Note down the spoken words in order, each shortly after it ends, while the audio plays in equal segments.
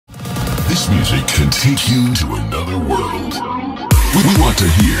This music can take you to another world. We want to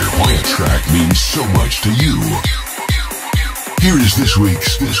hear why a track means so much to you. Here is this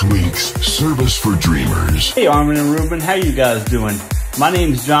week's Service for Dreamers. Hey Armin and Ruben, how you guys doing? My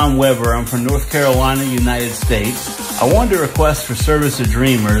name's John Weber. I'm from North Carolina, United States. I wanted to request for Service of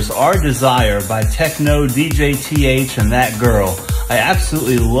Dreamers, Our Desire by TEKNO, DJ T.H, and That Girl. I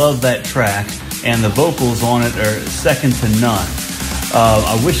absolutely love that track, and the vocals on it are second to none.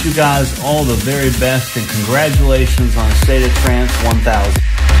 I wish you guys all the very best, and congratulations on State of Trance 1000.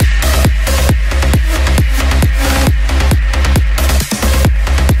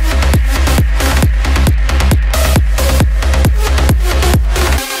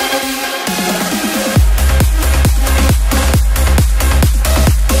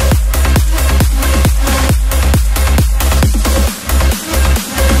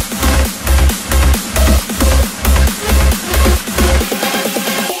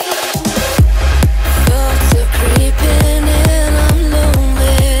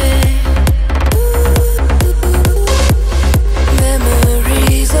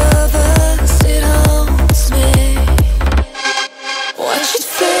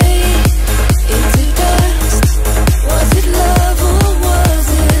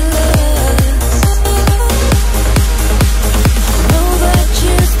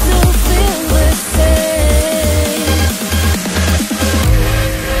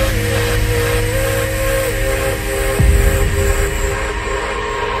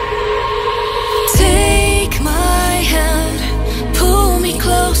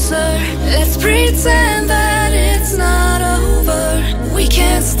 Let's pretend that it's not over. We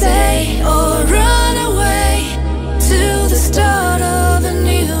can't stay or run away to the start of a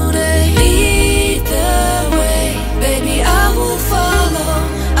new day. Lead the way, baby, I will follow.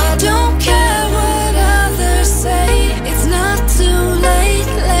 I don't care what others say. It's not too late,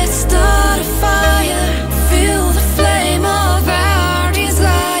 let's start a fire. Feel the flame of our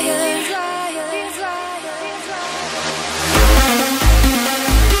desire.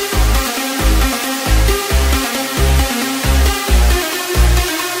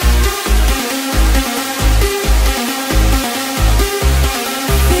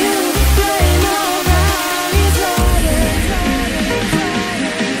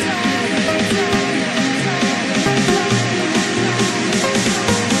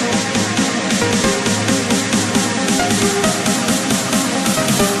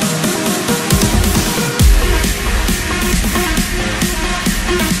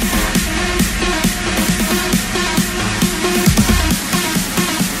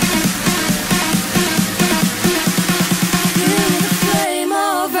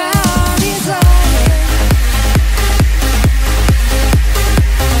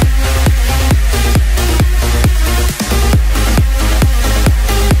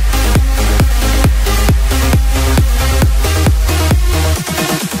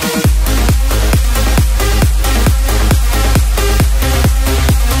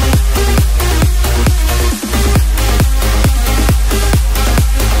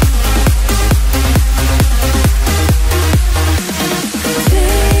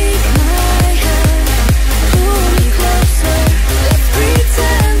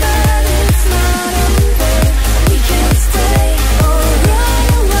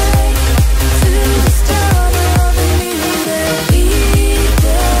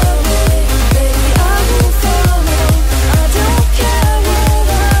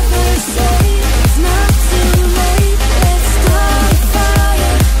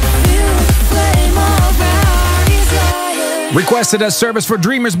 Requested as Service for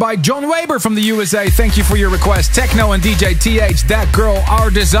Dreamers by John Weber from the USA. Thank you for your request. TEKNO and DJ TH, That Girl, Our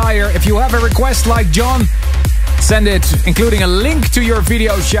Desire. If you have a request like John, send it, including a link to your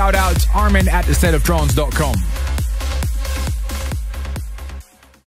video shout out, Armin@thestateoftrance.com.